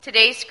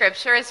Today's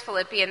scripture is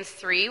Philippians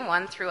 3,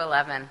 1 through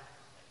 11.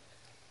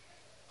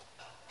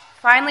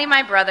 Finally,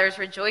 my brothers,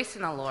 rejoice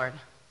in the Lord.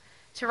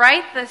 To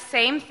write the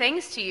same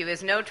things to you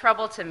is no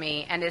trouble to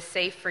me and is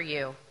safe for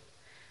you.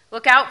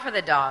 Look out for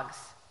the dogs.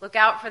 Look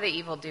out for the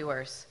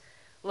evildoers.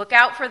 Look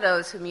out for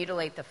those who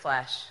mutilate the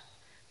flesh.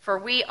 For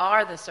we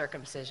are the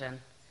circumcision,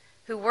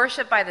 who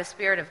worship by the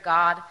Spirit of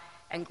God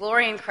and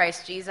glory in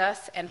Christ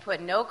Jesus and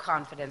put no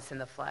confidence in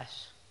the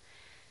flesh.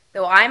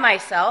 Though I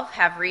myself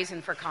have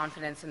reason for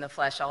confidence in the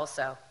flesh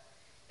also.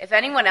 If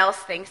anyone else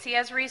thinks he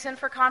has reason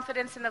for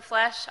confidence in the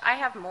flesh, I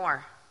have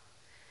more.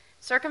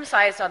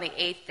 Circumcised on the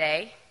 8th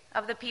day,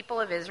 of the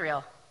people of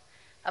Israel,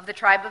 of the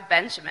tribe of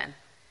Benjamin,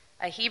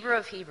 a Hebrew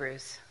of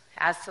Hebrews,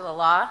 as to the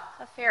law,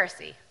 a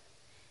Pharisee,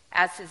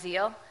 as to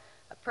zeal,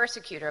 a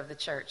persecutor of the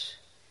church,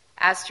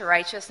 as to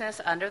righteousness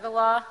under the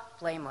law,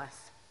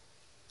 blameless.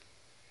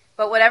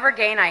 But whatever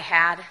gain I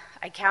had,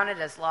 I counted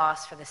as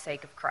loss for the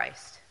sake of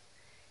Christ.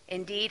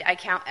 Indeed, I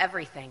count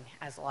everything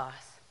as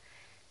loss,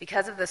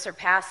 because of the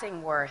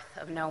surpassing worth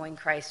of knowing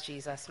Christ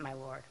Jesus, my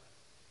Lord.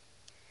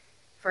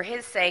 For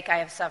his sake I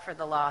have suffered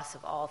the loss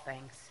of all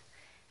things,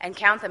 and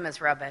count them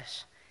as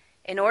rubbish,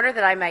 in order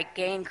that I might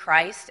gain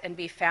Christ and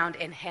be found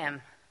in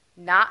him,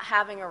 not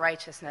having a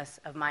righteousness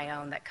of my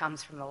own that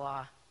comes from the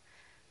law,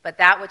 but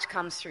that which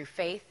comes through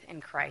faith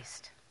in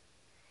Christ,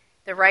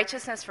 the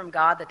righteousness from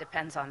God that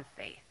depends on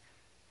faith,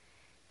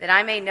 that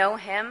I may know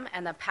him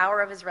and the power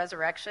of his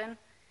resurrection,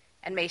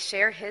 and may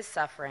share his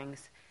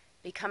sufferings,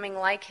 becoming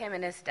like him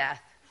in his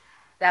death,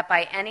 that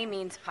by any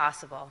means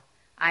possible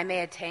I may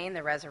attain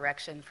the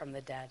resurrection from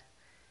the dead.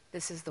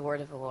 This is the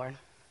word of the Lord.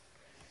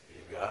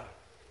 You got it.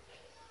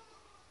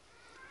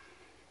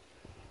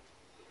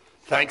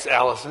 Thanks,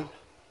 Allison.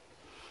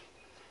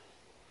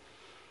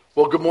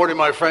 Well, good morning,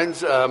 my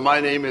friends. My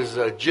name is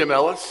Jim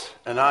Ellis,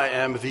 and I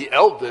am the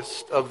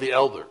eldest of the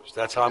elders.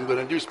 That's how I'm going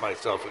to introduce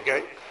myself,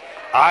 okay?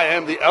 I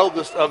am the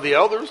eldest of the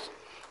elders.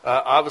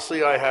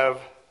 Obviously, I have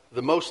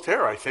the most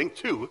hair, I think,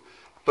 too,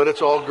 but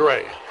it's all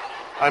gray.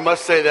 I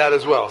must say that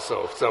as well.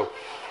 So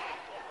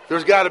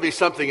there's got to be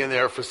something in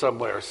there for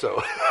somewhere.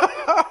 So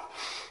I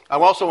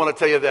also want to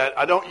tell you that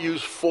I don't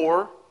use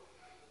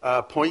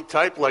 4-point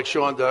type like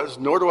Sean does,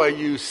 nor do I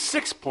use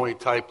 6-point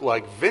type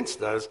like Vince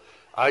does.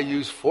 I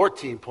use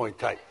 14-point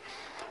type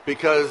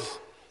because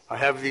I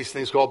have these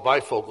things called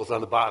bifocals on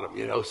the bottom,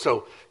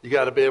 so you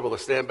got to be able to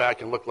stand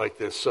back and look like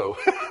this. So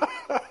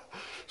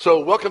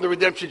welcome to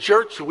Redemption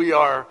Church. We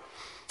are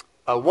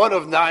one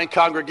of 9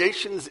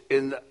 congregations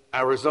in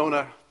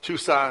Arizona,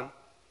 Tucson,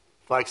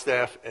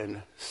 Flagstaff,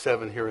 and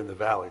 7 here in the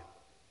Valley.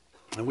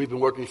 And we've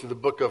been working through the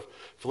book of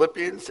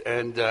Philippians,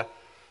 and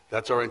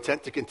that's our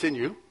intent to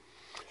continue.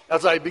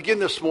 As I begin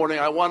this morning,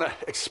 I want to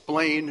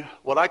explain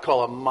what I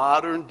call a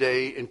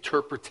modern-day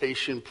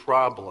interpretation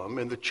problem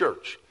in the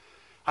church.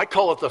 I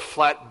call it the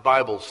flat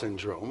Bible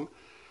syndrome,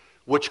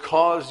 which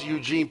caused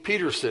Eugene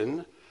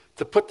Peterson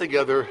to put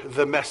together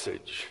The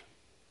Message,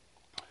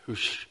 who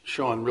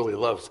Sean really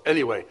loves.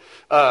 Anyway,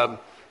 and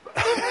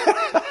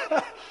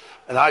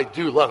I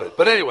do love it.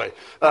 But anyway,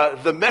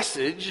 The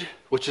Message,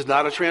 which is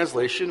not a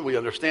translation, we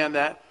understand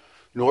that,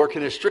 nor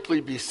can it strictly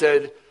be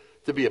said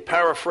to be a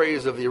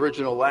paraphrase of the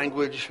original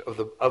language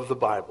of the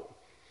Bible.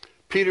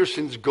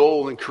 Peterson's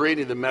goal in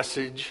creating The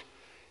Message,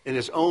 in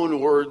his own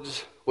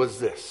words, was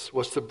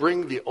to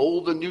bring the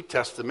Old and New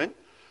Testament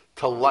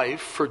to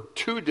life for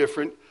 2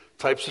 different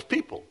types of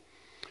people.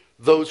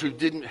 Those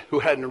who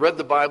hadn't read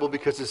the Bible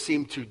because it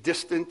seemed too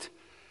distant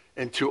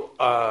and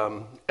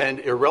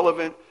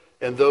irrelevant,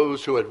 and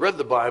those who had read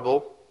the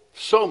Bible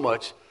so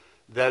much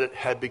that it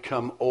had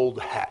become old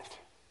hat.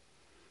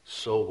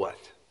 So what?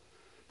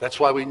 That's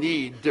why we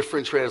need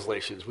different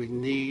translations. We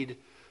need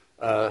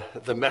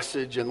The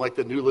Message and like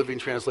the New Living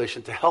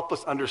Translation to help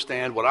us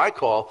understand what I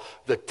call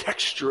the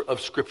texture of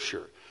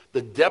Scripture,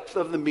 the depth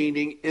of the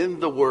meaning in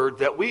the Word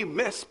that we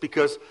miss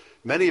because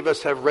many of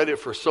us have read it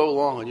for so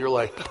long and you're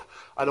like,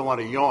 I don't want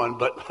to yawn,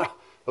 but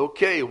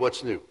okay,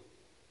 what's new?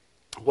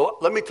 Well,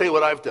 let me tell you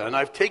what I've done.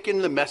 I've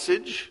taken The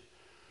Message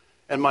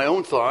and my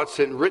own thoughts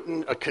and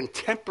written a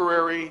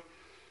contemporary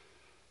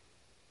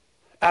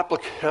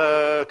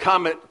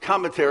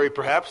commentary,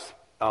 perhaps,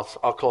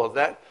 I'll call it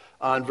that,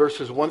 on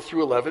verses 1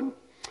 through 11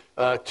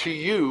 to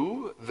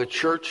you, the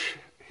church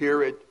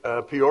here at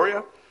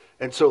Peoria.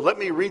 And so let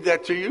me read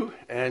that to you.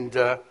 And,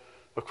 of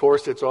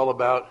course, it's all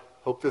about,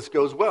 hope this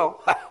goes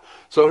well.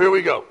 So here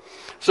we go.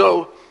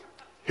 So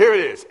here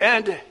it is.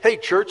 And, hey,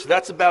 church,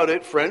 that's about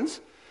it,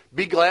 friends.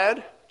 Be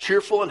glad,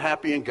 cheerful, and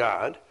happy in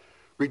God.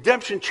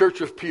 Redemption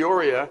Church of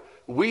Peoria,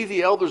 we,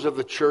 the elders of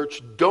the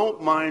church,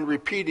 don't mind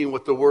repeating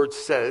what the Word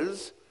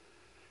says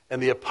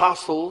and the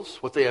apostles,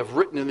 what they have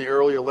written in the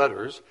earlier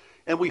letters,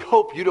 and we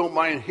hope you don't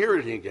mind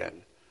hearing it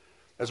again.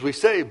 As we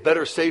say,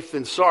 better safe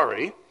than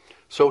sorry.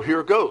 So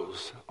here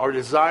goes. Our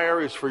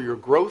desire is for your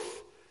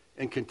growth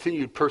and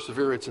continued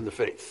perseverance in the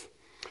faith.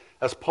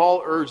 As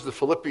Paul urged the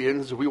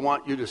Philippians, we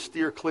want you to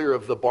steer clear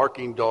of the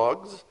barking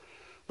dogs,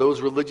 those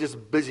religious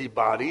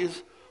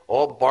busybodies,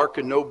 all bark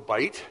and no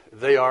bite.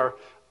 They are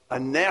a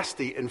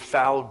nasty and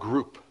foul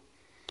group.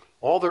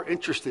 All they're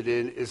interested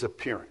in is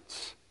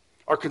appearance.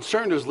 Our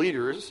concern as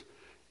leaders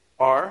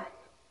are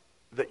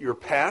that your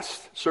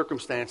past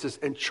circumstances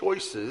and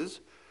choices,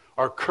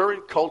 our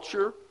current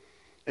culture,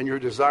 and your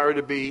desire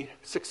to be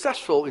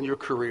successful in your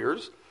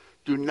careers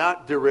do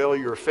not derail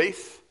your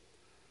faith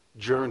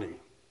journey.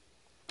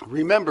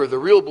 Remember, the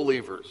real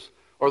believers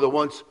are the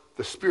ones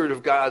the Spirit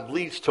of God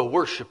leads to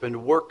worship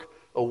and work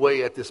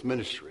away at this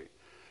ministry,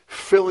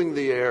 filling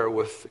the air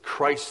with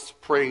Christ's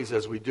praise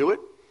as we do it.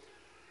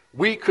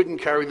 We couldn't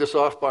carry this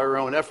off by our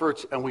own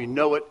efforts, and we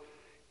know it,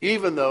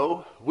 even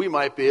though we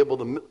might be able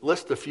to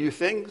list a few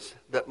things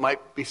that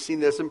might be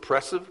seen as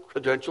impressive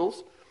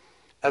credentials.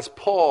 As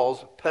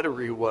Paul's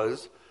pedigree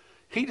was,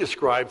 he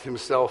described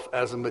himself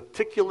as a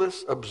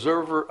meticulous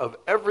observer of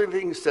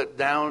everything set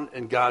down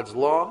in God's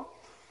law.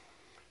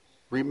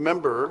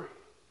 Remember,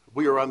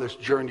 we are on this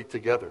journey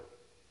together.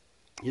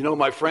 You know,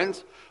 my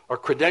friends, our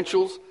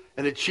credentials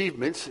and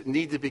achievements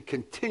need to be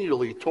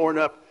continually torn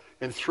up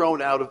and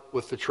thrown out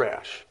with the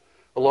trash,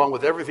 along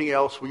with everything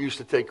else we used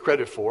to take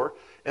credit for.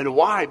 And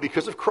why?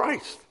 Because of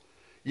Christ.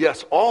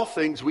 Yes, all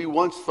things we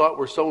once thought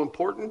were so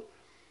important,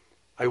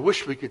 I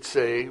wish we could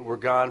say were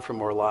gone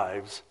from our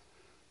lives.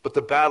 But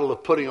the battle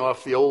of putting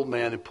off the old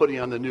man and putting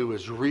on the new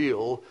is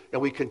real,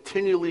 and we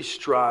continually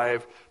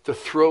strive to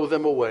throw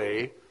them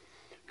away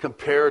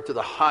compared to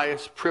the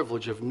highest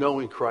privilege of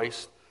knowing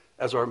Christ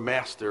as our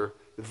master.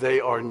 They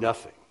are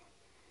nothing.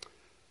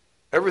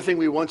 Everything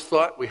we once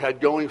thought we had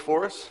going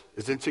for us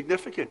is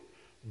insignificant.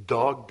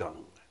 Dog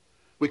dung.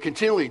 We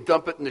continually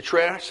dump it in the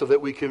trash so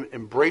that we can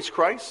embrace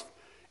Christ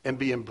and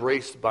be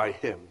embraced by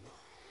him.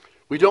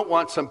 We don't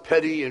want some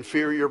petty,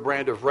 inferior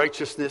brand of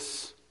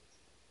righteousness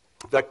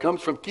that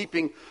comes from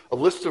keeping a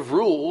list of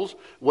rules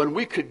when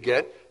we could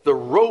get the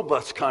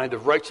robust kind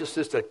of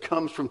righteousness that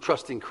comes from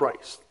trusting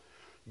Christ.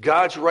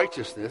 God's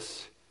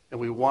righteousness, and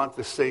we want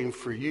the same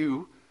for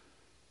you,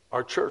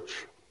 our church.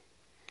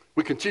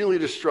 We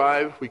continually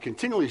strive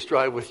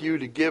with you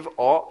to give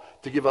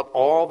up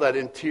all that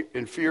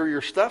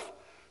inferior stuff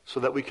so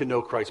that we can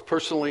know Christ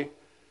personally,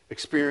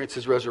 experience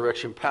his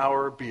resurrection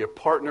power, be a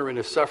partner in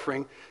his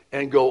suffering,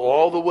 and go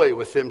all the way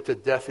with him to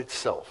death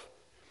itself.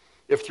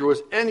 If there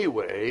was any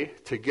way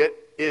to get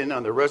in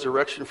on the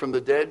resurrection from the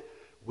dead,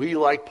 we,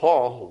 like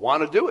Paul,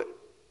 want to do it.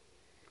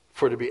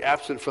 For to be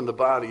absent from the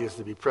body is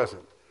to be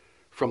present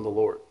from the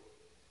Lord.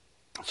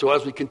 So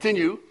as we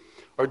continue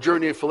our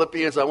journey in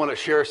Philippians, I want to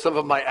share some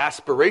of my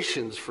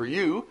aspirations for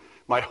you,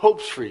 my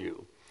hopes for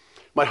you.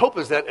 My hope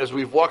is that as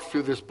we've walked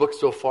through this book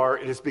so far,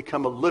 it has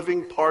become a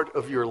living part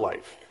of your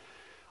life.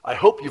 I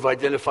hope you've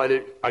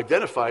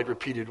identified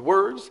repeated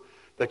words,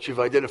 that you've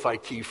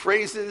identified key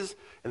phrases,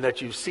 and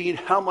that you've seen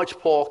how much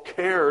Paul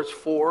cares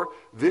for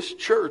this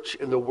church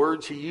and the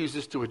words he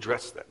uses to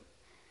address them.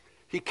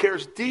 He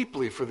cares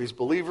deeply for these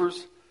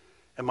believers,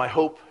 and my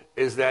hope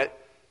is that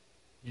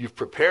you've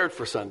prepared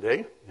for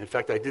Sunday. In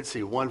fact, I did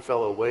see one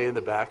fellow way in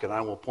the back, and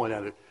I won't point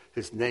out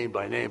his name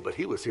by name, but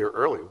he was here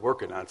early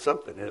working on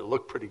something, and it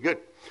looked pretty good.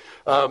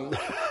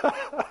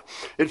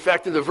 In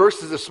fact, in the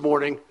verses this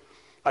morning,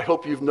 I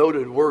hope you've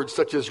noted words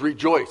such as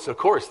rejoice. Of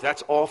course,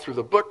 that's all through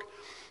the book.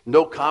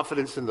 No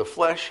confidence in the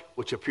flesh,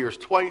 which appears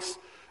twice.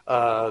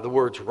 The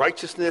words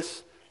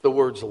righteousness, the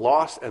words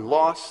lost and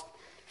lost.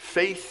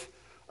 Faith,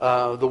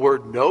 the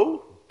word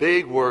know,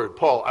 big word.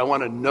 Paul, I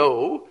want to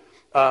know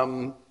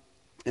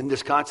in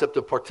this concept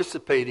of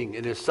participating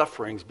in his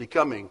sufferings,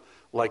 becoming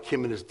like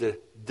him in his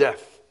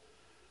death.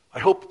 I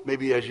hope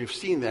maybe as you've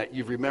seen that,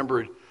 you've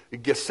remembered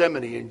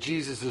Gethsemane and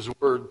Jesus'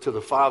 word to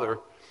the Father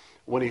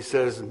when he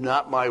says,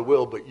 not my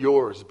will, but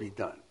yours be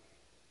done.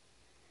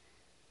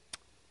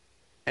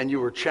 And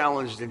you were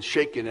challenged and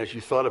shaken as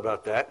you thought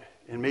about that.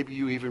 And maybe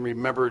you even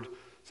remembered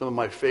some of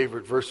my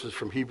favorite verses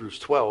from Hebrews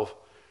 12,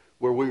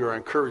 where we are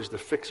encouraged to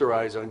fix our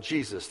eyes on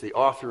Jesus, the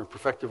author and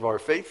perfecter of our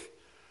faith,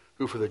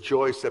 who for the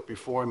joy set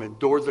before him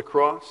endured the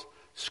cross,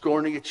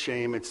 scorning its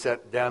shame, and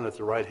sat down at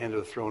the right hand of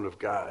the throne of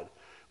God.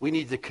 We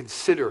need to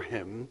consider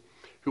him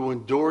who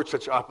endured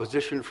such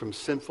opposition from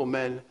sinful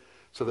men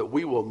so that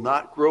we will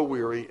not grow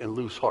weary and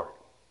lose heart.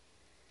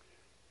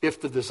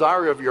 If the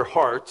desire of your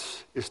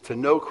hearts is to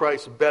know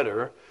Christ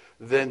better,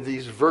 then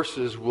these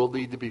verses will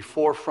need to be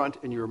forefront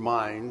in your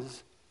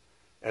minds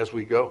as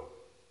we go.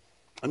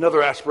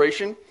 Another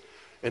aspiration,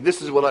 and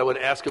this is what I would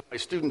ask of my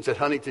students at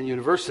Huntington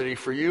University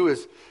for you,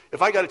 is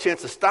if I got a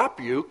chance to stop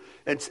you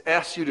and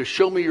ask you to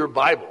show me your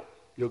Bible,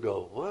 you'll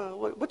go,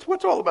 well,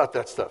 what's all about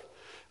that stuff?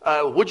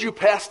 Would you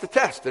pass the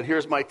test? And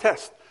here's my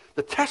test.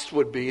 The test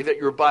would be that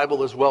your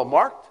Bible is well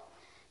marked,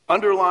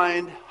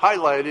 underlined,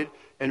 highlighted,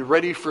 and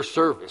ready for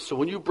service. So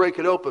when you break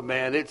it open,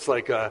 man, it's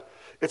like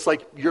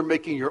you're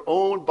making your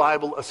own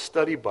Bible a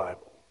study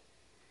Bible.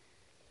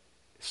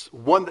 It's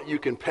one that you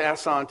can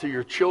pass on to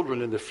your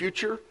children in the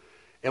future.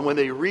 And when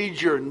they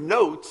read your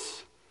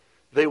notes,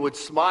 they would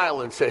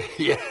smile and say,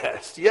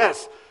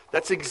 yes,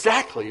 that's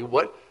exactly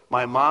what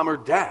my mom or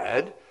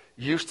dad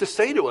used to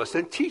say to us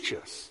and teach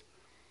us.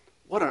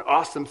 What an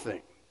awesome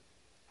thing.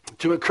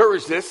 To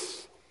encourage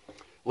this,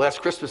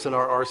 last Christmas in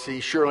our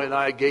RC, Shirley and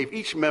I gave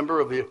each member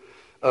of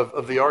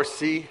of the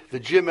RC, the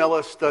Jim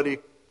Ellis Study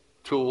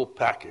Tool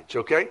Package,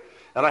 okay?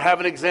 And I have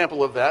an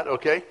example of that,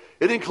 okay?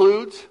 It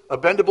includes a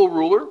bendable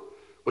ruler,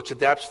 which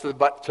adapts to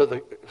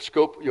the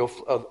scope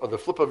of the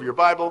flip of your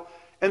Bible,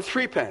 and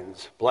 3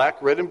 pens,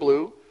 black, red, and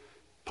blue,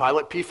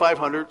 Pilot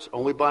P500s,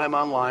 only buy them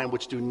online,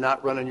 which do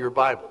not run in your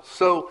Bible.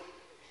 So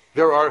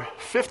there are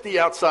 50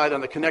 outside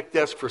on the Connect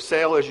desk for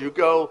sale as you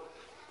go.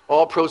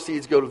 All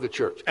proceeds go to the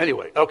church.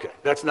 Anyway, okay,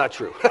 that's not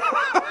true.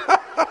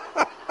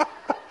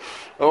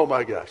 Oh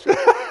my gosh.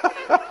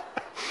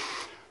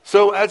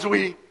 So as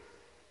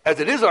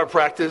it is our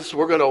practice,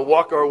 we're going to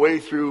walk our way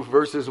through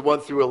verses 1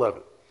 through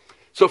 11.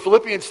 So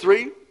Philippians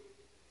 3,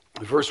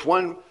 verse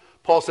 1,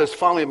 Paul says,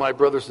 "Finally, my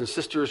brothers and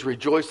sisters,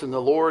 rejoice in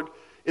the Lord.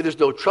 It is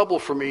no trouble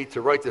for me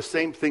to write the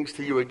same things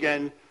to you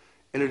again,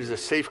 and it is a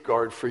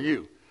safeguard for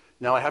you."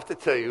 Now, I have to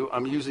tell you,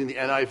 I'm using the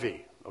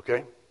NIV,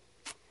 okay?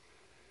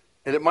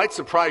 And it might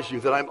surprise you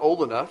that I'm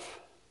old enough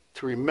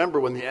to remember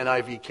when the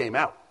NIV came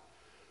out.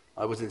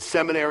 I was in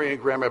seminary in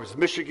Grand Rapids,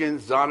 Michigan.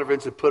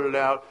 Zondervan's had put it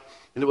out,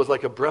 and it was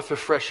like a breath of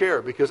fresh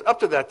air, because up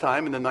to that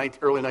time, in the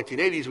early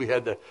 1980s, we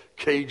had the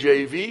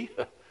KJV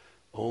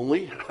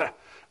only,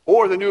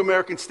 or the New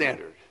American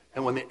Standard.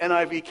 And when the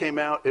NIV came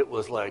out, it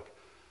was like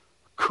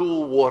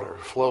cool water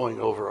flowing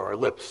over our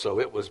lips, so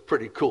it was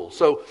pretty cool.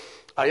 So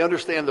I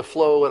understand the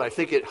flow, and I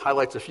think it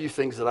highlights a few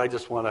things that I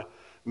just want to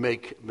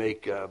make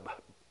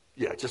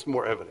just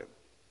more evident.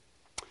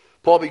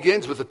 Paul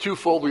begins with a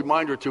twofold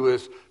reminder to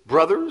his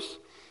brothers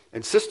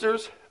and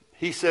sisters.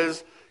 He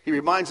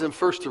reminds them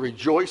first to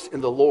rejoice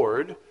in the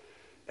Lord.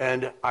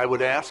 And I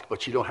would ask,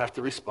 but you don't have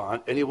to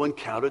respond, anyone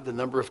counted the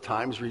number of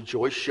times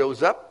rejoice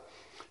shows up?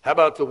 How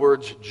about the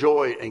words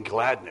joy and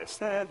gladness?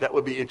 That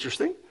would be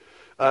interesting.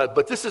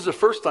 But this is the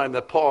first time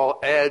that Paul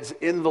adds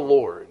in the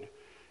Lord.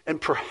 And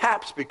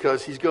perhaps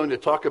because he's going to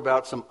talk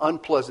about some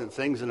unpleasant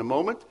things in a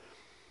moment.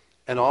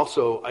 And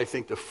also, I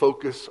think, to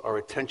focus our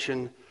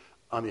attention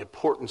on the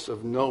importance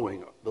of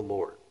knowing the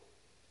Lord.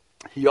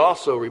 He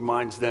also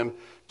reminds them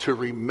to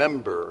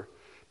remember,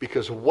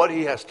 because what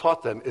he has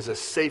taught them is a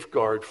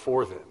safeguard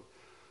for them.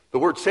 The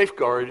word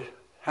safeguard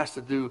has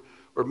to do,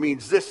 or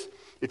means this: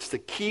 it's to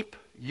keep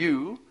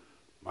you,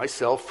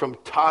 myself, from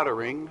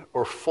tottering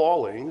or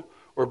falling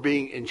or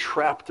being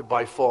entrapped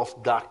by false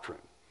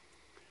doctrine.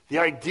 The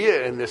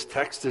idea in this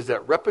text is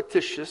that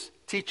repetitious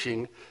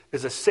teaching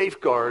is a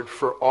safeguard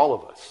for all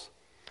of us.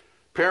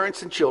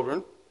 Parents and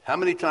children, how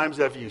many times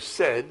have you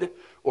said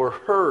or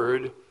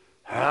heard,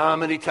 "How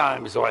many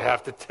times do I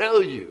have to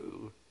tell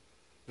you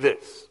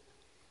this?"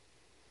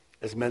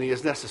 As many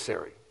as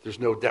necessary, there's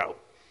no doubt.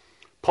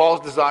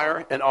 Paul's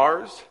desire and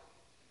ours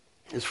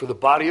is for the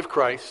body of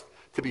Christ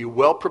to be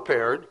well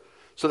prepared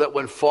so that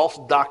when false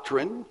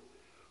doctrine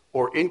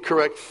or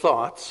incorrect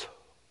thoughts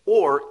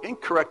or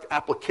incorrect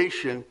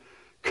application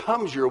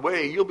comes your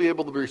way, you'll be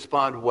able to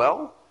respond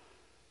well,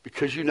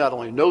 because you not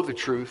only know the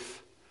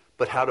truth,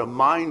 but how to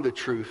mine the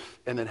truth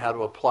and then how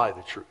to apply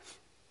the truth.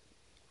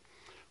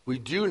 We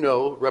do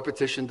know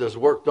repetition does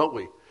work, don't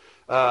we?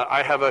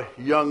 I have a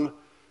young,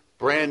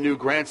 brand new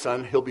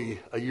grandson. He'll be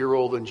a year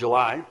old in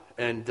July,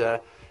 and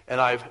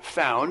I've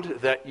found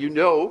that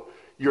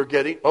you're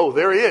getting. Oh,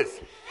 there he is.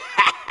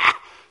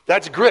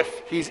 That's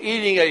Griff. He's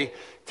eating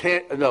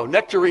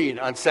nectarine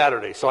on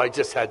Saturday, so I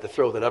just had to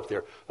throw that up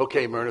there.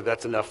 Okay, Myrna,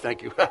 that's enough.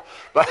 Thank you.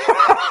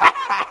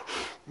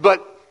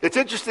 But it's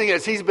interesting,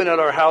 as he's been at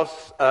our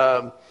house.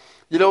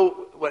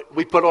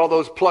 We put all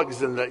those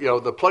plugs in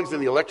the plugs in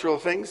the electrical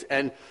things,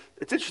 and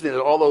it's interesting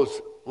that all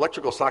those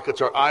electrical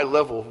sockets are eye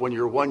level when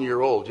you're 1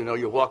 year old.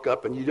 You walk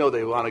up and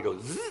they want to go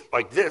zzz,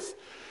 like this.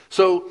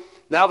 So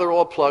now they're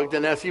all plugged,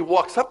 and as he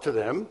walks up to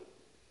them,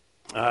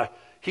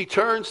 he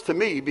turns to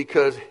me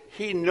because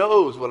he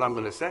knows what I'm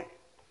going to say.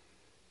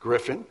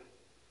 "Griffin,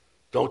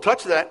 don't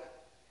touch that."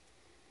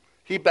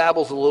 He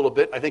babbles a little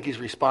bit. I think he's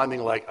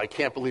responding like, "I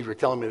can't believe you're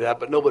telling me that,"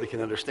 but nobody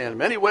can understand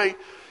him anyway.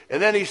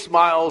 And then he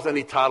smiles and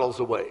he toddles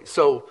away.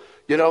 So,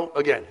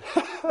 again,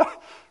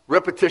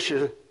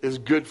 repetition is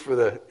good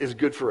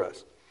for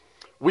us.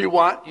 We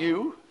want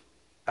you,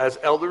 as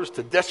elders,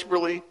 to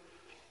desperately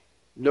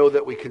know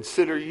that we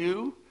consider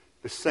you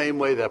the same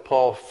way that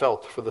Paul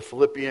felt for the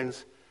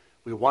Philippians.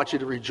 We want you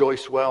to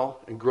rejoice well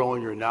and grow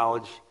in your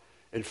knowledge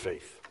and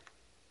faith.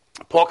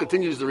 Paul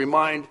continues to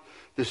remind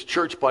this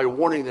church by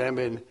warning them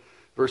in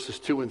verses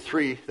 2 and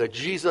 3 that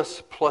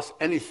Jesus plus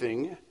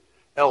anything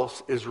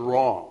else is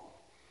wrong.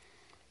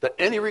 That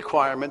any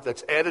requirement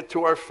that's added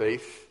to our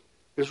faith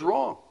is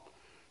wrong.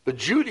 The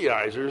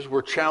Judaizers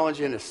were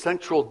challenging a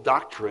central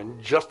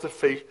doctrine,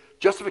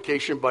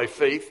 justification by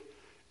faith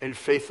and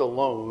faith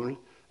alone,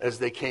 as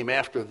they came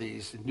after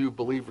these new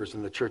believers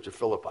in the church of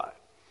Philippi.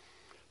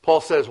 Paul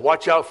says,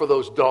 watch out for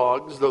those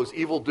dogs, those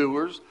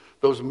evildoers,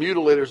 those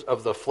mutilators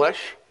of the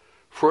flesh,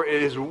 for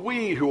it is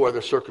we who are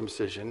the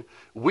circumcision,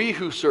 we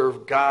who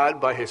serve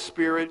God by his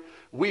Spirit,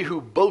 we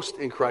who boast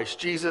in Christ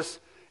Jesus,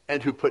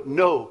 and who put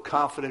no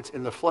confidence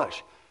in the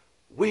flesh.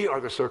 We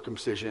are the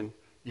circumcision.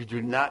 You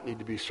do not need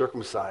to be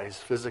circumcised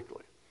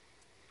physically.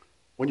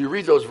 When you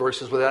read those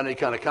verses without any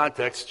kind of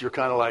context, you're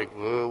kind of like,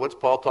 what's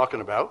Paul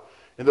talking about?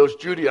 And those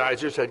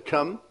Judaizers had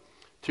come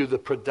to the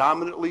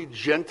predominantly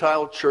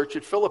Gentile church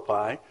at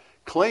Philippi,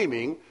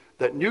 claiming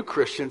that new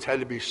Christians had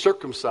to be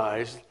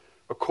circumcised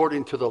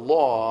according to the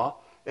law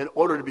in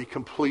order to be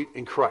complete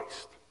in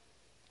Christ.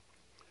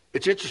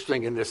 It's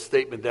interesting in this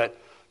statement that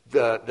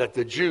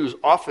the Jews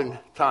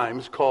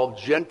oftentimes called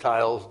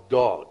Gentiles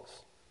dogs.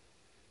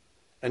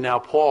 And now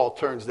Paul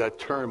turns that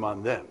term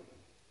on them.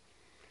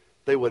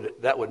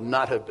 That would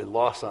not have been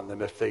lost on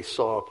them if they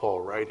saw Paul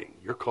writing.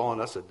 You're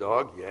calling us a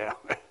dog? Yeah,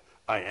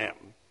 I am.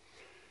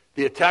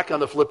 The attack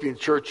on the Philippian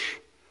church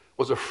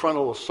was a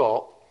frontal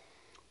assault.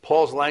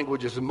 Paul's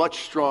language is much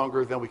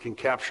stronger than we can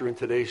capture in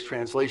today's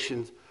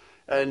translations.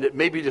 And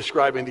maybe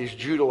describing these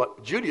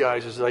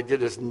Judaizers that I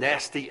did as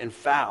nasty and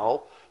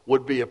foul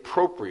would be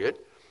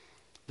appropriate.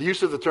 The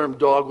use of the term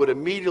dog would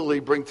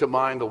immediately bring to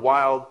mind the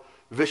wild,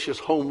 vicious,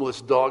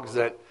 homeless dogs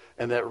that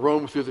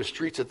roam through the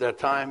streets at that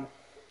time.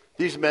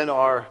 These men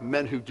are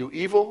men who do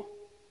evil,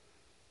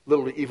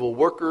 literally evil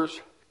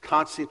workers,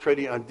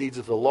 concentrating on deeds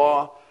of the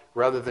law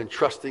rather than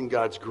trusting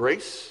God's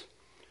grace.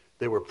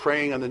 They were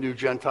preying on the new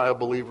Gentile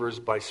believers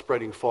by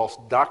spreading false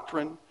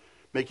doctrine,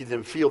 making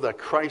them feel that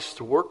Christ's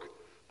work,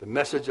 the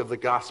message of the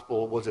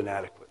gospel, was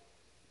inadequate.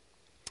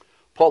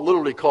 Paul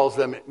literally calls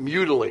them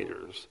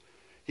mutilators.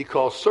 He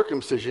calls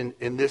circumcision,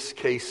 in this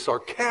case,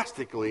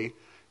 sarcastically,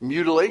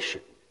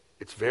 mutilation.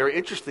 It's very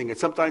interesting, and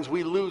sometimes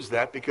we lose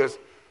that because,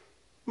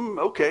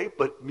 okay,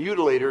 but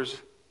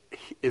mutilators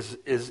is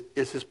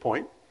his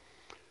point,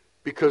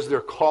 because they're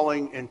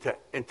calling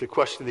into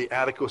question the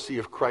adequacy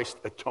of Christ's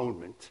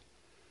atonement.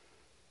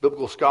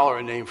 Biblical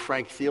scholar named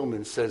Frank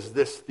Thielman says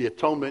this: the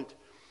atonement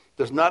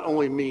does not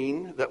only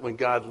mean that when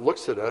God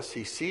looks at us,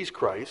 he sees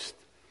Christ,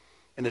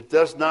 and it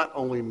does not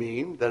only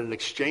mean that an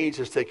exchange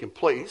has taken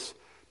place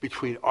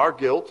between our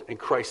guilt and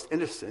Christ's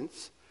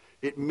innocence.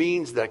 It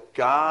means that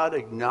God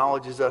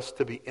acknowledges us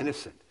to be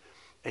innocent.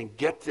 And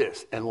get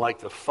this, and like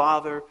the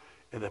father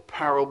in the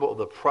parable of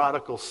the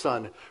prodigal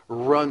son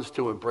runs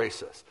to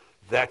embrace us.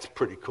 That's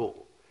pretty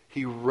cool.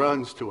 He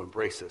runs to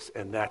embrace us,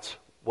 and that's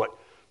what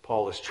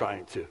Paul is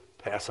trying to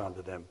pass on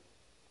to them.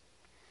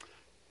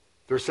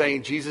 They're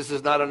saying Jesus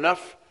is not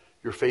enough.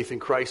 Your faith in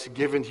Christ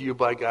given to you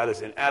by God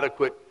is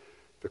inadequate.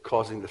 They're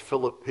causing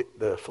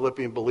the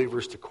Philippian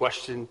believers to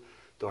question,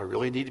 do I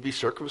really need to be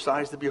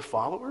circumcised to be a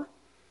follower?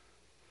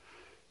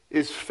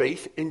 Is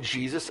faith in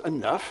Jesus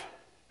enough?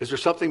 Is there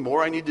something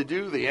more I need to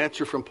do? The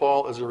answer from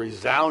Paul is a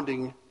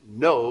resounding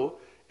no.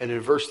 And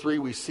in verse 3,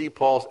 we see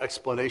Paul's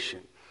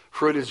explanation.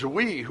 For it is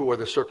we who are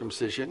the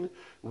circumcision,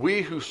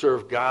 we who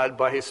serve God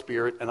by his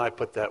Spirit, and I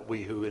put that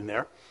we who in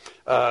there,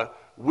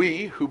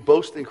 we who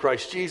boast in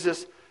Christ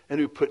Jesus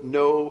and who put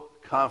no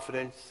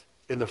confidence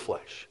in the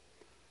flesh.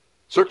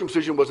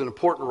 Circumcision was an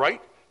important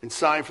rite and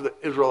sign for the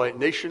Israelite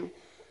nation.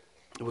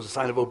 It was a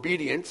sign of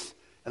obedience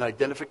and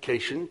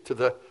identification to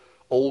the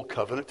old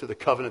covenant, to the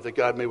covenant that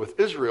God made with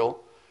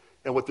Israel.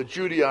 And what the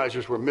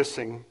Judaizers were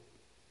missing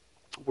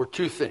were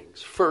two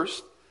things.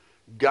 First,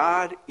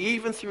 God,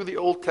 even through the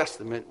Old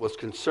Testament, was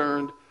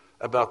concerned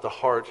about the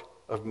heart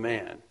of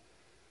man.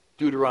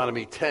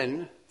 Deuteronomy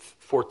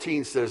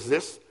 10:14 says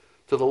this: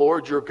 to the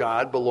Lord your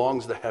God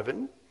belongs the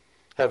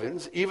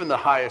heavens, even the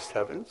highest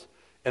heavens,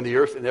 and the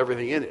earth and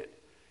everything in it.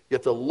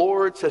 Yet the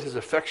Lord set his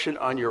affection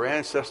on your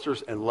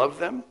ancestors and loved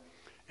them,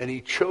 and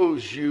he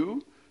chose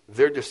you,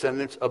 their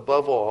descendants,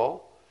 above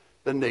all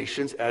the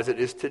nations as it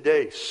is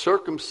today.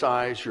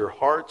 Circumcise your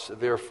hearts,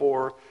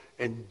 therefore,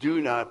 and do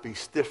not be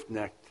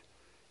stiff-necked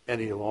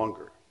any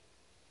longer.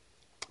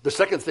 The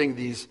second thing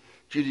these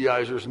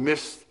Judaizers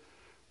missed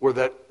were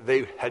that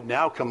they had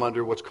now come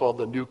under what's called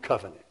the New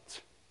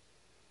Covenant.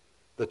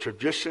 The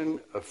tradition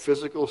of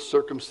physical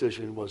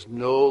circumcision was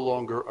no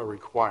longer a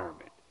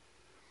requirement,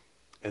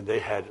 and they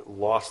had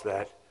lost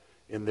that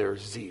in their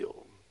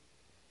zeal.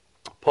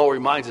 Paul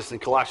reminds us in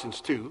Colossians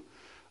 2,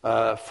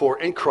 for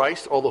in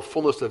Christ all the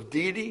fullness of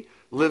deity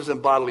lives in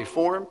bodily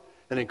form,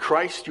 and in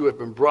Christ you have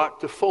been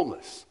brought to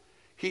fullness.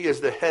 He is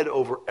the head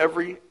over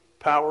every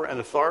power and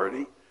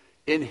authority.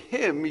 In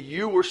him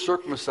you were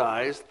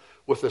circumcised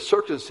with a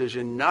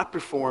circumcision not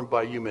performed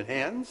by human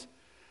hands.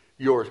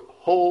 Your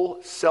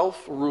whole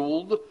self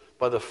ruled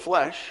by the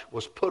flesh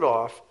was put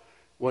off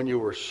when you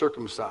were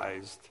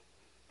circumcised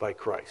by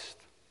Christ.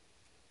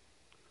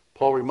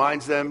 Paul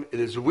reminds them,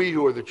 it is we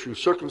who are the true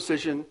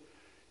circumcision.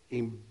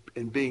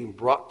 In being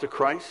brought to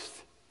Christ,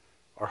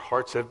 our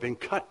hearts have been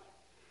cut.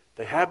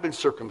 They have been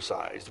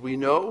circumcised. We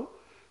know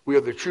we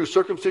are the true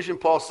circumcision,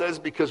 Paul says,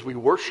 because we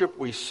worship,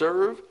 we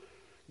serve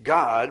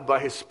God by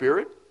his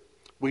Spirit.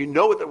 We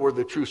know that we're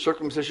the true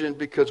circumcision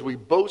because we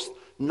boast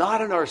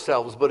not in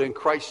ourselves, but in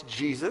Christ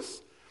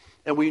Jesus.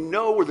 And we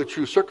know we're the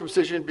true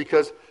circumcision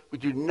because we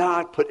do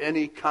not put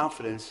any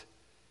confidence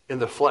in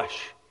the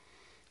flesh.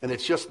 And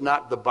it's just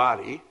not the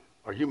body,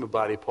 our human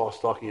body, Paul's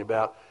talking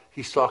about.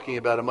 He's talking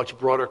about a much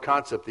broader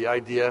concept, the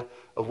idea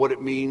of what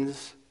it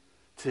means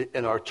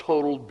in our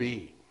total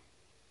being.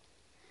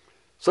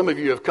 Some of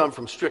you have come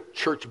from strict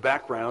church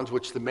backgrounds,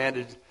 which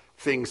demanded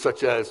things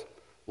such as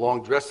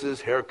long dresses,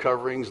 hair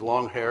coverings,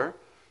 long hair.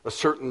 a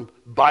certain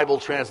Bible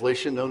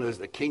translation known as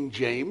the King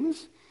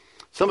James.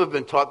 Some have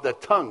been taught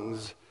that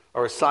tongues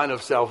are a sign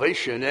of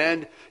salvation.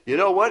 And you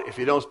know what? If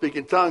you don't speak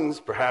in tongues,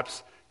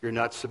 perhaps you're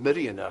not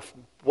submitting enough.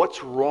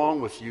 What's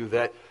wrong with you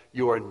that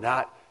you are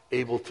not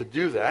able to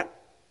do that?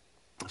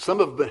 Some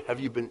have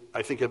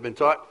been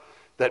taught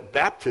that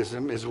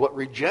baptism is what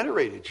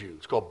regenerated you.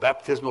 It's called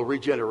baptismal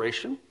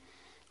regeneration.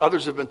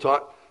 Others have been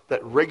taught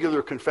that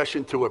regular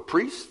confession to a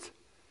priest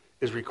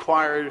is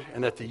required,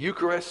 and that the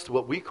Eucharist,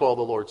 what we call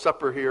the Lord's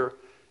Supper here,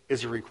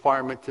 is a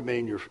requirement to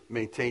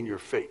maintain your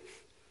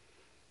faith.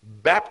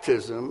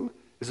 Baptism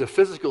is a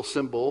physical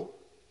symbol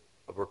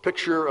or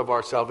picture of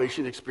our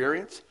salvation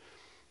experience.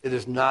 It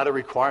is not a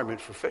requirement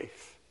for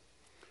faith.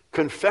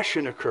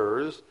 Confession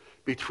occurs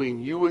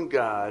between you and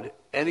God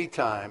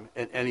anytime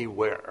and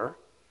anywhere.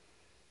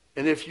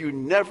 And if you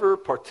never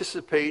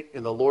participate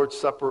in the Lord's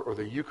Supper or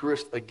the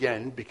Eucharist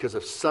again because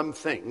of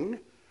something,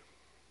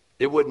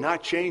 it would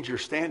not change your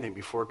standing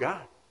before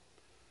God.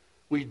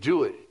 We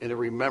do it in a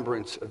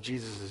remembrance of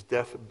Jesus'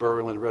 death,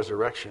 burial, and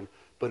resurrection,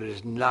 but it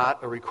is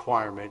not a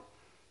requirement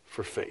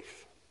for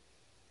faith.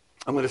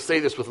 I'm going to say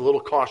this with a little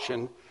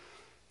caution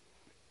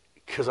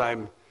because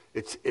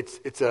it's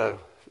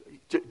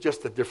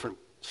just a different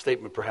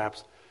statement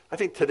perhaps. I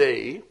think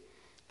today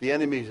the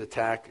enemy's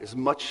attack is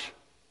much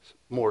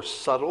more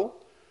subtle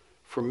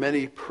for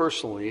many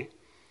personally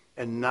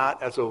and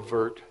not as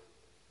overt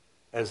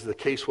as the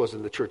case was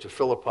in the Church of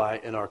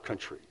Philippi in our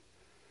country.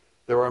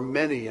 There are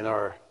many in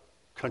our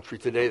country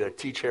today that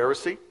teach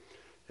heresy,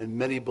 and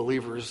many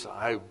believers,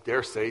 I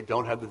dare say,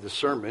 don't have the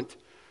discernment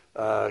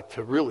to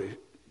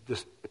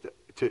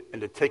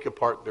take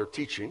apart their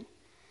teaching.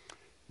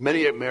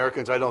 Many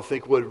Americans, I don't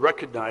think, would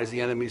recognize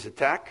the enemy's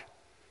attack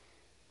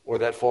or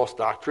that false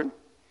doctrine.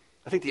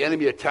 I think the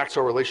enemy attacks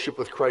our relationship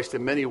with Christ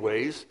in many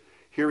ways.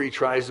 Here he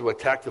tries to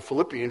attack the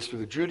Philippians through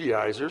the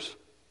Judaizers.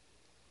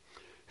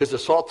 His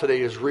assault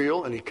today is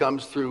real, and he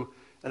comes through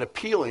an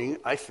appealing,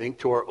 I think,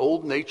 to our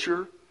old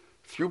nature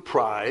through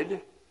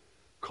pride,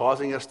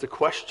 causing us to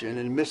question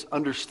and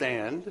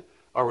misunderstand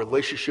our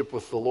relationship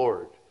with the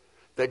Lord.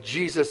 That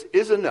Jesus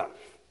is enough.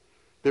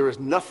 There is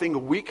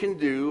nothing we can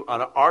do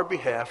on our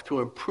behalf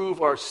to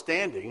improve our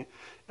standing.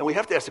 And we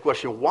have to ask the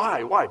question,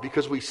 why? Why?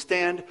 Because we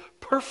stand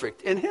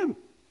perfect in him.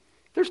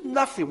 There's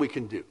nothing we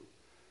can do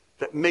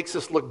that makes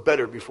us look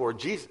better before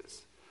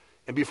Jesus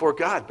and before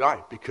God.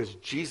 Why? Because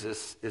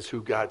Jesus is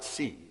who God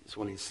sees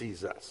when he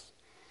sees us.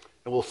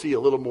 And we'll see a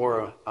little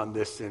more on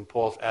this in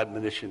Paul's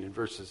admonition in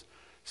verses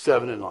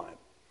 7 and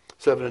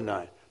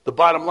 9. The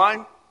bottom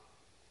line,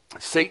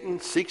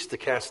 Satan seeks to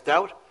cast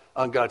doubt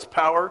on God's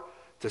power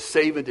to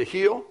save and to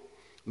heal.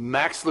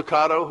 Max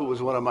Lucado, who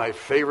was one of my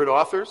favorite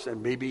authors,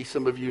 and maybe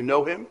some of you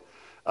know him,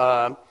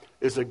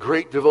 is a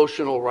great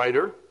devotional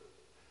writer.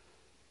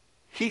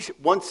 He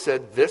once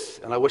said this,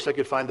 and I wish I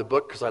could find the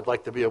book because I'd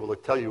like to be able to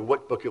tell you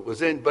what book it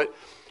was in, but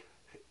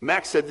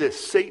Max said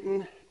this: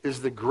 Satan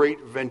is the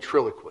great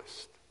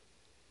ventriloquist.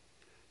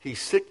 He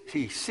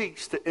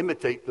seeks to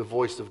imitate the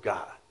voice of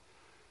God.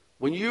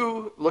 When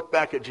you look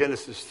back at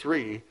Genesis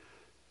 3,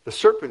 the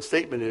serpent's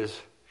statement is,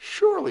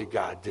 surely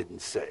God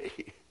didn't say.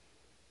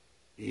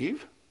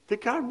 Eve,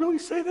 did God really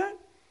say that?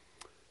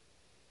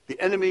 The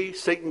enemy,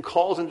 Satan,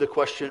 calls into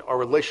question our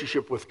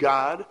relationship with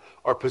God,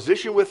 our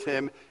position with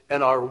him,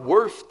 and our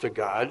worth to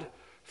God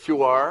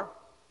through our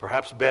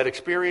perhaps bad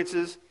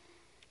experiences,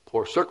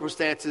 poor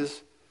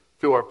circumstances,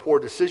 through our poor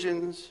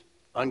decisions,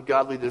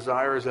 ungodly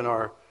desires, and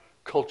our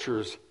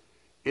culture's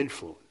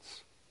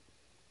influence.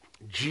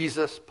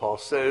 Jesus, Paul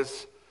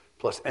says,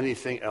 plus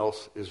anything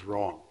else is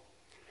wrong.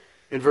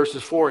 In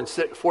verses 4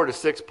 to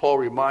 6, Paul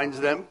reminds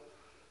them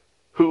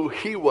who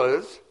he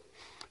was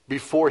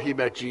before he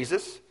met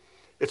Jesus.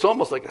 It's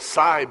almost like a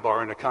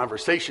sidebar in a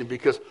conversation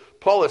because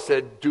Paul has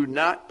said, do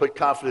not put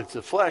confidence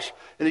in flesh.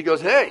 And he goes,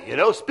 hey,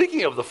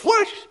 speaking of the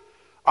flesh,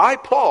 I,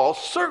 Paul,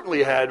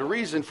 certainly had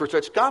reason for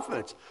such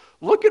confidence.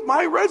 Look at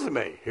my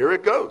resume. Here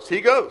it goes. He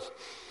goes.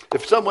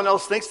 If someone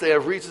else thinks they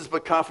have reasons to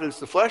put confidence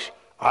in the flesh,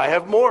 I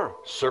have more.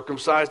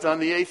 Circumcised on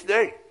the 8th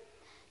day,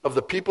 of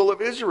the people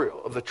of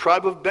Israel, of the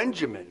tribe of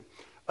Benjamin,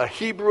 a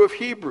Hebrew of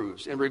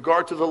Hebrews, in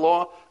regard to the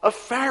law, a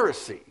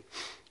Pharisee.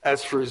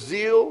 As for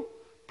zeal,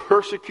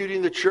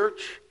 persecuting the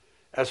church,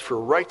 as for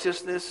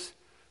righteousness,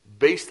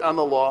 based on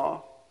the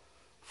law,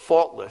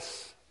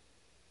 faultless.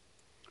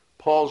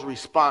 Paul's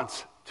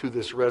response to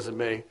this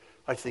resume,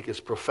 I think,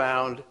 is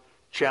profound,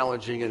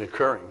 challenging, and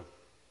occurring.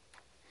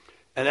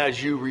 And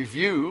as you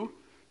review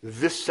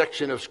this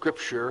section of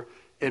Scripture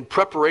in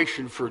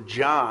preparation for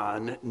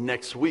John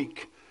next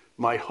week,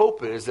 my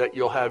hope is that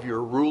you'll have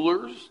your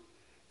rulers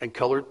and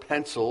colored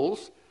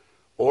pencils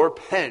or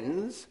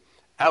pens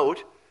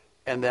out,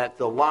 and that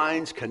the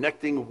lines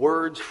connecting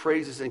words,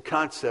 phrases, and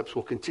concepts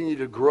will continue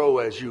to grow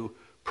as you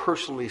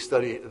personally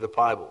study the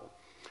Bible.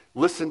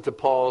 Listen to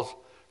Paul's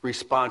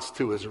response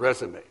to his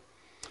resume.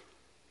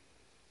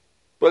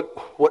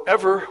 But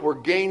whatever were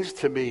gains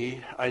to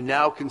me, I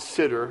now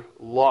consider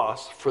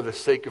loss for the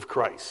sake of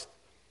Christ.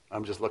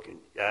 I'm just looking.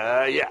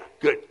 Yeah,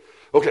 good.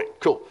 Okay,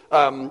 cool.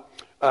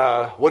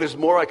 What is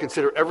more, I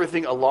consider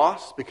everything a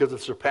loss because of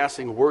the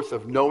surpassing worth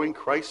of knowing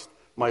Christ,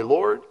 my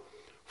Lord,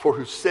 for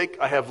whose sake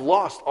I have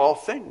lost all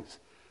things.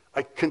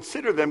 I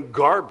consider them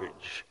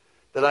garbage,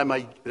 that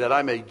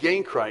I may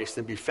gain Christ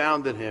and be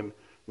found in him,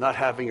 not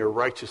having a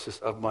righteousness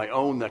of my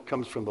own that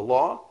comes from the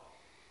law,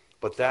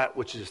 but that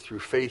which is through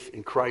faith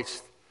in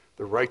Christ,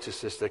 the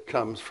righteousness that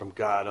comes from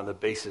God on the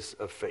basis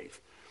of faith.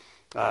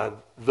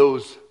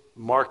 Those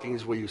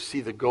markings where you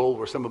see the gold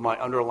were some of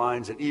my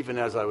underlines, and even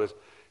as I was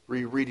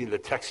rereading the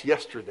text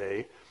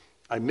yesterday,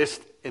 I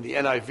missed in the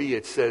NIV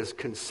it says,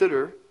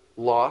 consider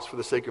loss for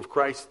the sake of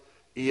Christ.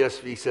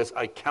 ESV says,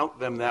 I count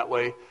them that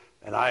way,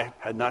 and I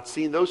had not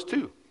seen those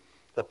two,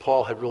 that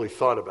Paul had really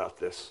thought about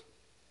this.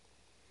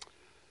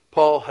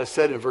 Paul has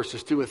said in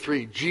verses 2 and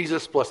 3,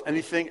 Jesus plus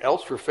anything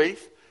else for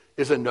faith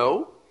is a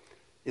no.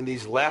 In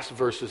these last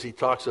verses, he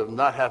talks of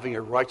not having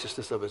a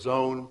righteousness of his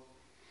own,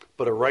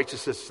 but a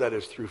righteousness that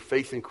is through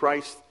faith in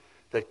Christ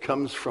that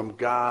comes from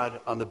God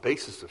on the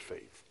basis of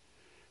faith.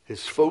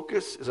 His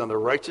focus is on the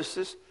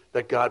righteousness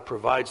that God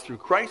provides through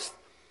Christ.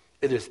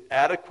 It is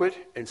adequate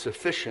and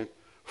sufficient,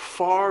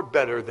 far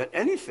better than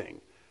anything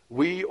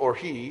we or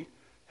he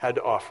had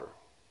to offer.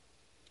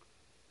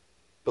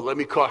 But let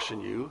me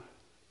caution you,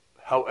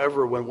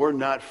 however, when we're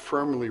not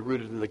firmly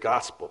rooted in the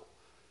gospel,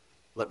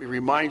 let me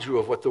remind you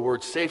of what the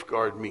word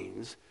safeguard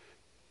means.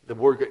 The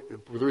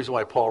reason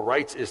why Paul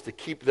writes is to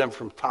keep them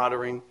from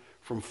tottering,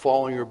 from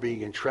falling or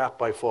being entrapped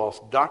by false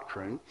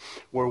doctrine.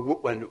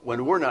 When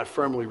we're not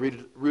firmly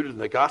rooted in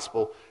the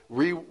gospel,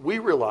 we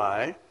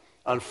rely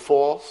on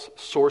false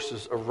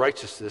sources of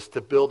righteousness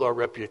to build our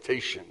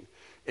reputation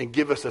and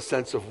give us a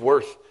sense of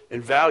worth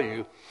and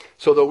value.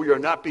 So though we are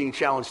not being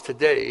challenged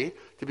today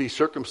to be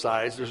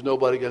circumcised, there's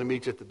nobody going to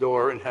meet you at the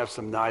door and have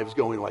some knives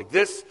going like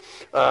this.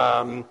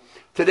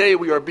 Today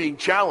we are being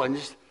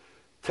challenged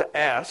to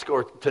ask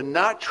or to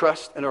not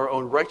trust in our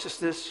own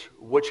righteousness,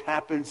 which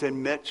happens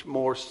in much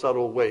more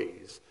subtle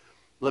ways.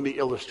 Let me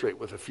illustrate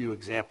with a few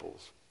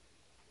examples.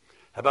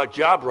 How about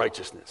job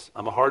righteousness?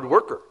 I'm a hard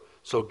worker,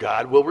 so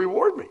God will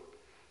reward me.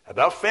 How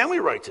about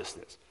family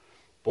righteousness?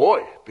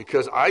 Boy,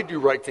 because I do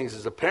right things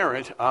as a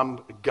parent, I'm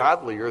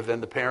godlier than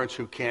the parents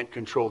who can't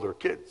control their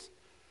kids.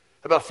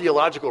 How about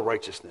theological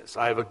righteousness?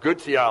 I have a good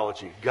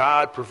theology.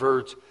 God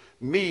prefers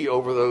me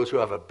over those who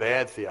have a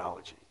bad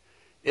theology.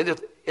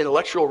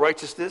 Intellectual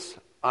righteousness,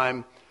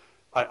 I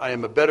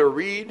am a better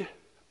read.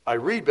 I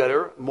read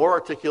better, more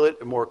articulate,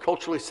 and more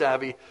culturally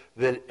savvy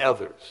than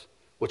others,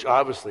 which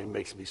obviously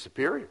makes me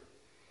superior.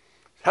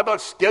 How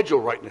about schedule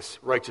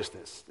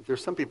righteousness?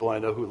 There's some people I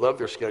know who love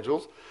their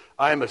schedules.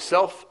 I am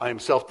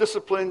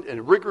self-disciplined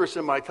and rigorous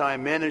in my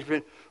time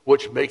management,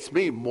 which makes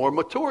me more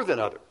mature than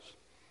others.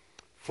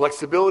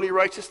 Flexibility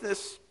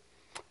righteousness.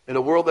 In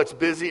a world that's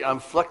busy, I'm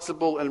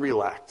flexible and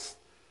relaxed.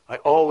 I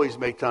always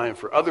make time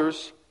for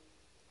others.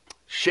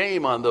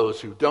 Shame on those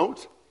who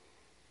don't.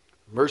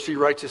 Mercy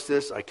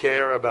righteousness. I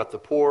care about the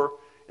poor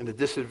and the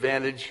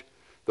disadvantaged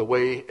the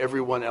way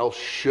everyone else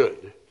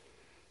should.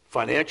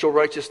 Financial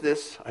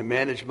righteousness. I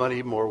manage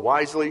money more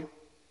wisely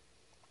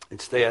and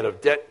stay out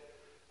of debt.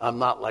 I'm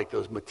not like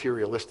those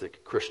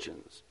materialistic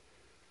Christians.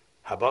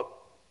 How about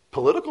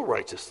political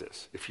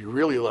righteousness? If you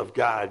really love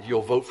God,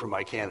 you'll vote for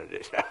my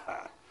candidate.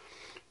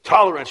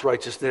 Tolerance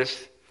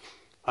righteousness.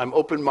 I'm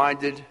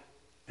open-minded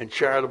and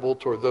charitable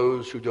toward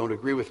those who don't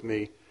agree with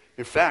me.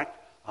 In fact,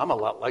 I'm a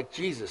lot like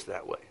Jesus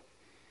that way.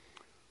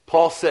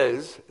 Paul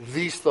says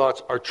these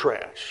thoughts are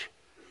trash.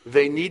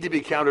 They need to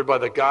be countered by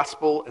the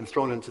gospel and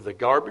thrown into the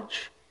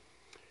garbage.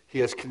 He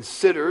has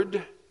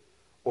considered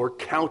or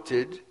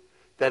counted,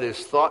 that is,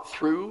 thought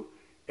through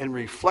and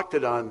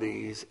reflected on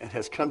these and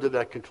has come to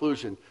that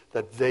conclusion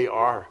that they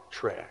are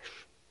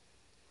trash.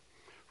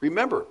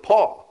 Remember,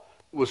 Paul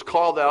was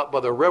called out by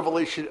the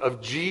revelation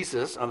of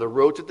Jesus on the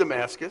road to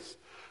Damascus,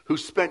 who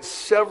spent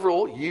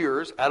several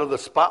years out of the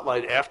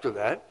spotlight after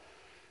that,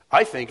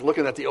 I think,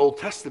 looking at the Old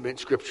Testament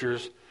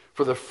scriptures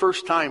for the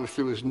first time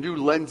through his new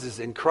lenses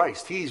in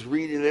Christ. He's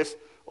reading this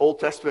Old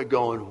Testament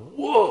going,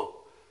 whoa,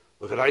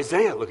 look at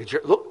Isaiah, look,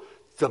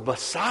 the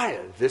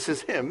Messiah, this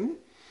is him.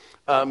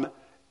 The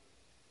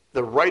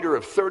writer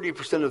of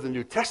 30% of the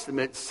New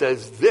Testament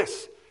says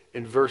this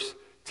in verse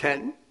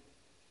 10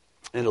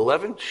 and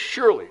 11,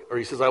 surely, or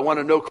he says, I want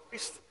to know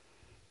Christ.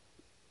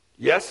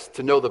 Yes,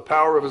 to know the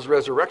power of his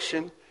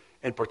resurrection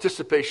and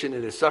participation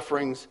in his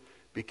sufferings,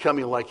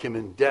 becoming like him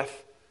in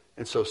death,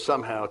 and so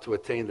somehow to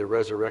attain the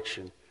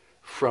resurrection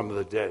from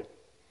the dead.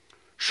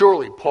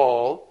 Surely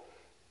Paul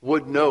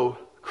would know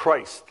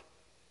Christ,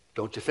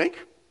 don't you think?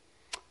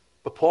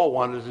 But Paul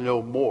wanted to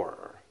know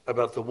more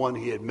about the one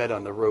he had met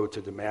on the road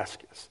to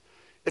Damascus.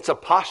 It's a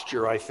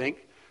posture, I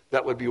think,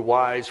 that would be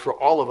wise for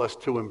all of us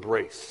to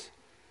embrace.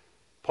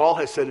 Paul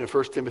has said in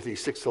 1 Timothy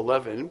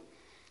 6:11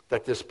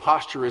 that this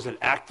posture is an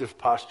active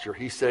posture.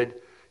 He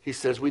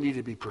says we need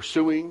to be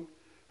pursuing,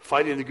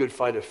 fighting the good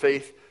fight of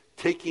faith,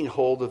 taking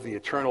hold of the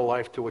eternal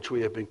life to which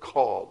we have been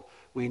called.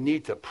 We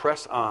need to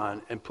press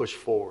on and push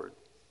forward.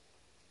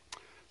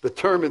 The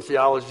term in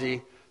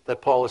theology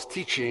that Paul is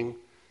teaching,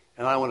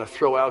 and I want to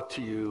throw out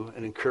to you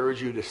and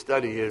encourage you to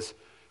study, is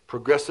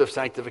progressive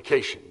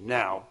sanctification.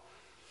 Now,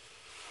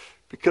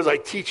 because I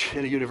teach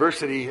in a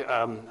university,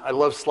 I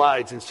love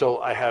slides, and so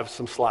I have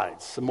some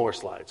more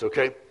slides,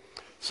 okay?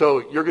 So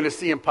you're going to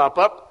see them pop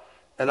up,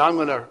 and I'm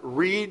going to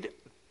read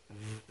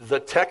the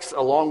text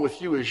along with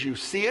you as you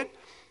see it.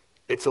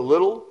 It's a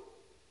little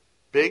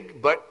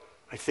big, but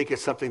I think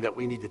it's something that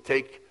we need to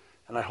take.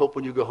 And I hope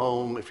when you go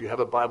home, if you have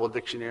a Bible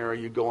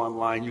dictionary, you go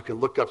online, you can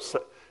look up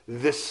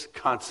this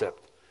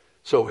concept.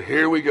 So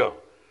here we go.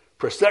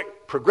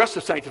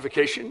 Progressive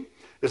sanctification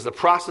is the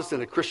process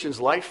in a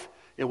Christian's life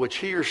in which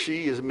he or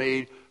she is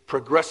made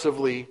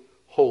progressively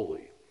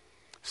holy.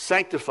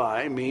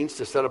 Sanctify means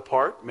to set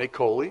apart, make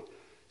holy.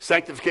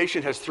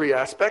 Sanctification has three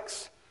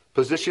aspects: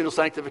 positional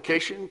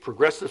sanctification,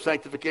 progressive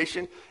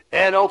sanctification,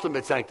 and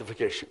ultimate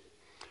sanctification.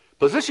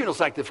 Positional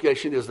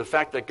sanctification is the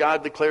fact that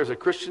God declares a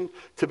Christian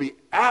to be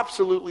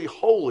absolutely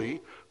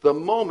holy the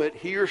moment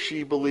he or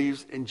she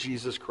believes in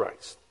Jesus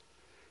Christ.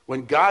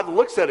 When God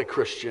looks at a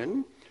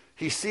Christian,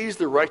 he sees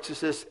the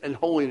righteousness and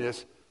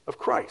holiness of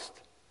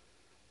Christ.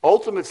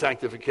 Ultimate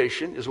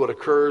sanctification is what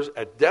occurs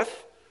at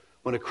death,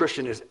 when a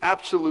Christian is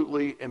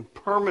absolutely and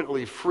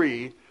permanently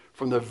free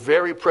from the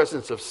very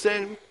presence of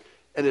sin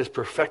and is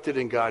perfected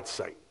in God's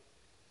sight.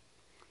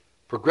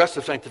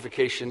 Progressive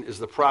sanctification is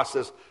the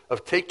process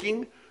of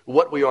taking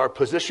what we are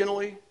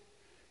positionally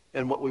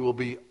and what we will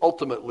be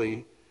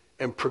ultimately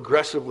and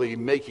progressively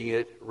making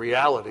it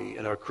reality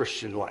in our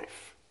Christian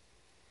life.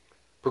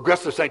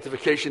 Progressive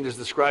sanctification is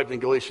described in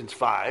Galatians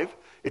 5.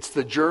 It's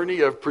the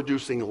journey of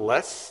producing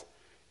less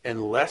and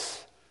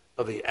less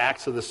of the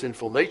acts of the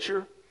sinful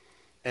nature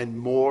and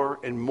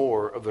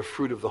more of the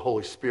fruit of the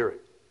Holy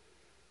Spirit.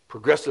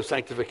 Progressive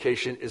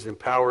sanctification is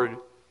empowered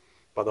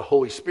by the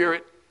Holy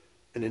Spirit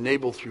and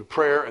enabled through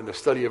prayer and the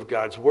study of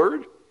God's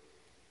Word.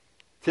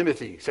 2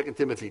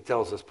 Timothy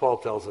Paul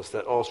tells us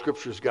that all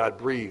Scripture is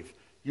God-breathed,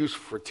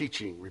 useful for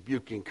teaching,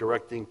 rebuking,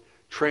 correcting,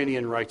 training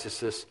in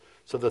righteousness,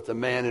 so that the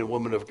man and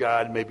woman of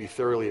God may be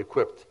thoroughly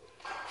equipped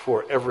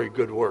for every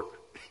good work.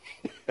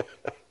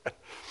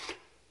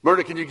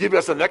 Myrna, can you give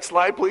us the next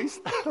slide, please?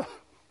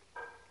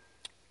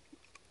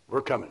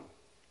 We're coming.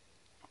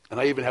 And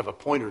I even have a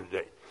pointer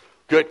today.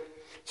 Good.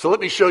 So let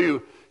me show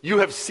you. You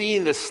have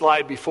seen this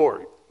slide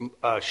before.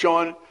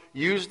 Sean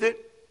used it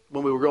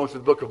when we were going through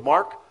the book of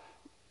Mark.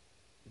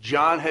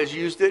 John has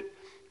used it.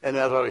 And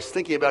as I was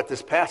thinking about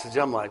this passage,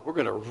 I'm like, we're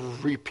going to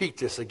repeat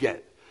this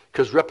again,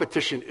 because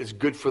repetition is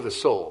good for the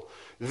soul.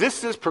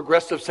 This is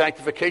progressive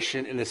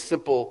sanctification in a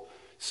simple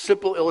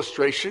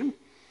illustration.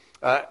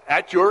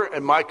 At your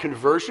and my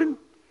conversion,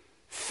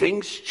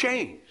 things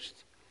changed.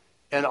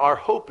 And our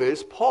hope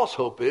is, Paul's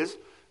hope is,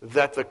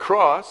 that the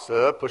cross,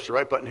 push the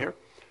right button here,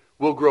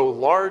 will grow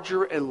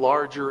larger and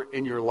larger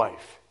in your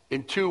life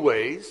in two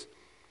ways.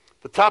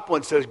 The top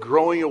one says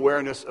growing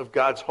awareness of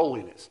God's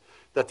holiness.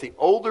 That the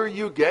older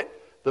you get,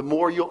 the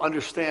more you'll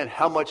understand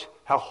how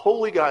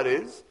holy God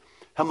is,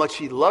 how much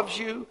he loves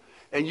you,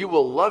 and you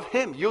will love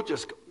him. You'll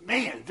just go,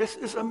 man, this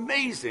is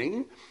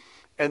amazing.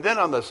 And then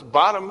on this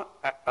bottom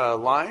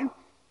line,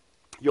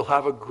 you'll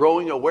have a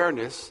growing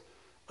awareness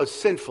of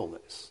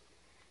sinfulness.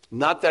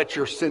 Not that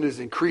your sin is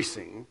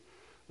increasing,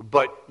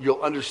 but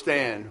you'll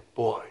understand,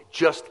 boy,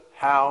 just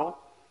how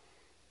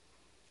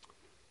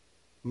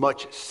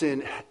much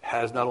sin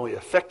has not only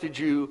affected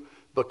you,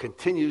 but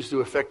continues to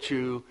affect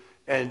you,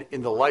 and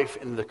in the life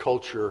and the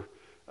culture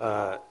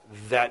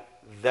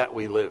that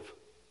we live.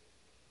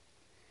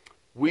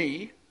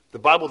 The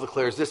Bible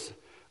declares this,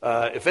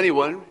 if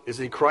anyone is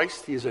in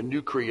Christ, he is a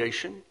new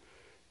creation.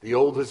 The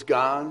old has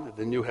gone,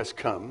 the new has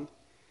come.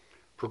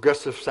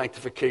 Progressive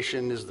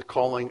sanctification is the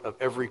calling of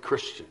every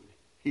Christian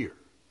here.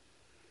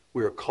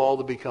 We are called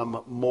to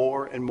become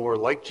more and more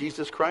like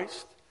Jesus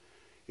Christ.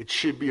 It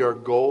should be our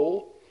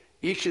goal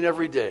each and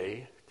every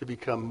day to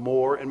become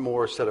more and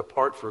more set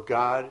apart for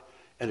God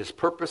and his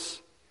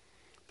purpose.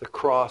 The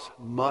cross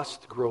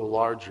must grow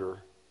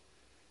larger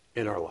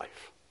in our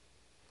life.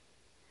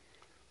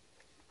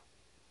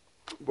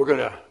 We're going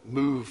to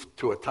move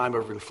to a time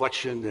of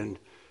reflection, and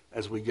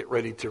as we get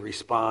ready to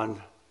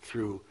respond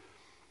through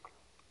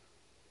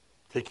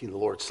taking the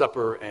Lord's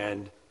Supper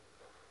and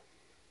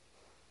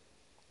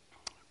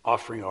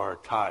offering our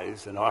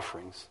tithes and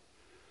offerings.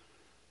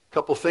 A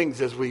couple things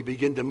as we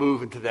begin to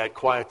move into that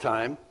quiet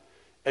time.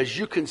 As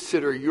you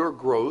consider your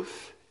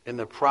growth in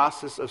the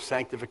process of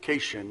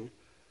sanctification,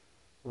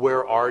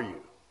 where are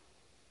you?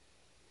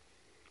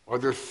 Are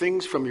there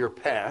things from your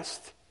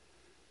past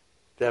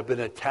that have been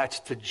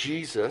attached to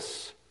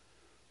Jesus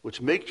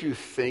which make you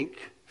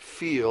think,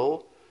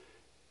 feel,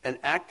 and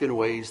act in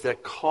ways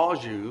that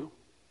cause you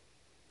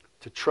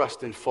to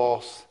trust in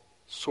false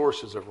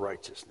sources of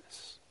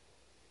righteousness?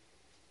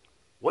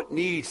 What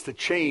needs to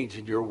change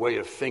in your way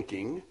of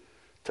thinking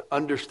to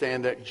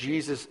understand that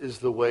Jesus is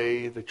the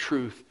way, the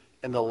truth,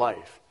 and the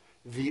life,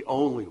 the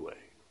only way?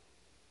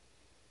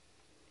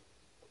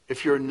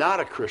 If you're not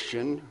a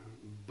Christian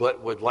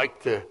but would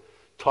like to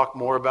talk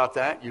more about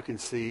that, you can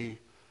see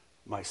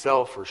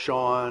myself or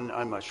Sean.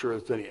 I'm not sure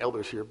there's any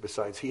elders here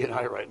besides he and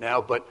I right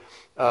now, but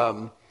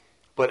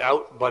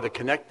out by the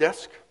Connect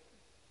desk.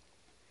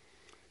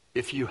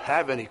 If you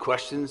have any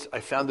questions, I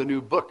found a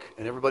new book,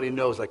 and everybody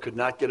knows I could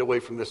not get away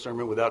from this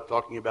sermon without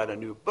talking about a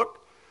new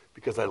book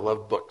because I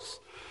love books.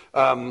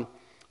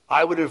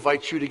 I would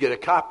invite you to get a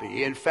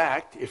copy. In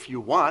fact, if you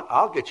want,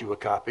 I'll get you a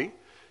copy,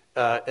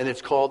 and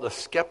it's called A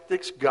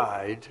Skeptic's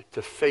Guide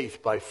to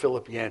Faith by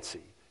Philippians.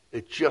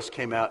 It just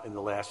came out in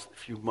the last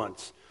few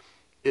months.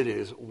 It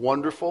is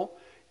wonderful,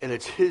 and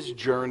it's his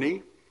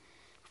journey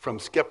from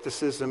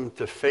skepticism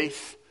to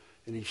faith.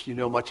 And if you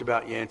know much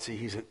about Yancey,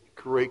 he's a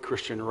great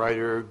Christian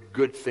writer,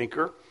 good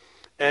thinker.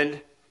 And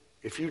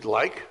if you'd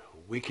like,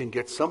 we can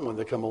get someone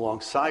to come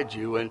alongside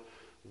you and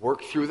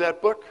work through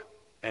that book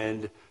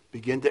and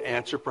begin to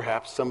answer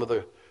perhaps some of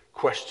the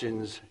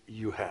questions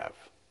you have.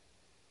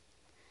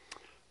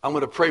 I'm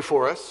going to pray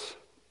for us,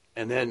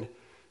 and then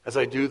as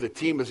I do, the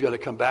team is going to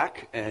come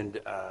back and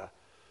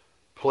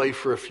play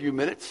for a few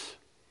minutes.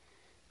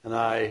 And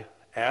I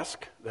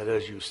ask that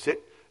as you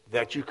sit,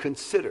 that you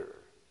consider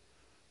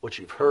what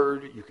you've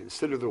heard, you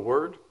consider the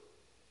word,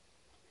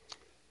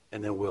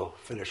 and then we'll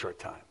finish our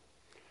time.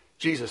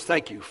 Jesus,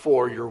 thank you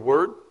for your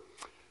word.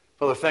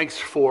 Father, thanks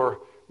for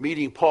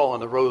meeting Paul on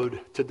the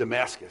road to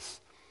Damascus.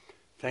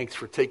 Thanks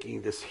for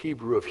taking this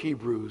Hebrew of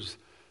Hebrews,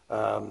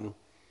 a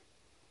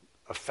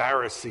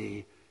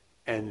Pharisee,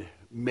 and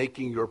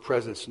making your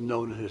presence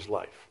known in his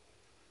life.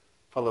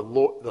 Father,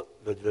 Lord,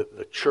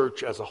 the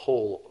church as a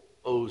whole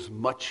owes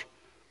much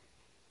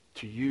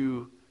to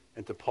you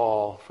and to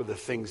Paul for the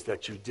things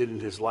that you did in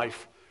his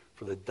life,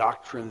 for the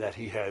doctrine that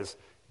he has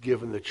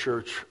given the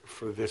church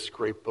for this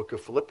great book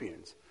of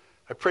Philippians.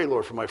 I pray,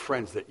 Lord, for my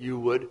friends that you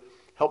would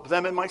help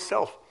them and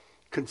myself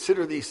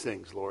consider these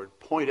things, Lord.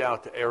 Point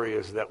out the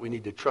areas that we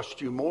need to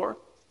trust you more,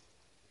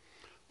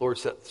 Lord,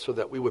 so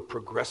that we would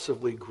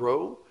progressively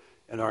grow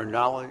in our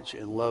knowledge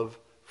and love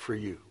for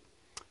you.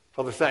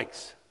 Father,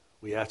 thanks.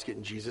 We ask it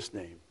in Jesus'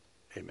 name.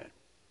 Amen.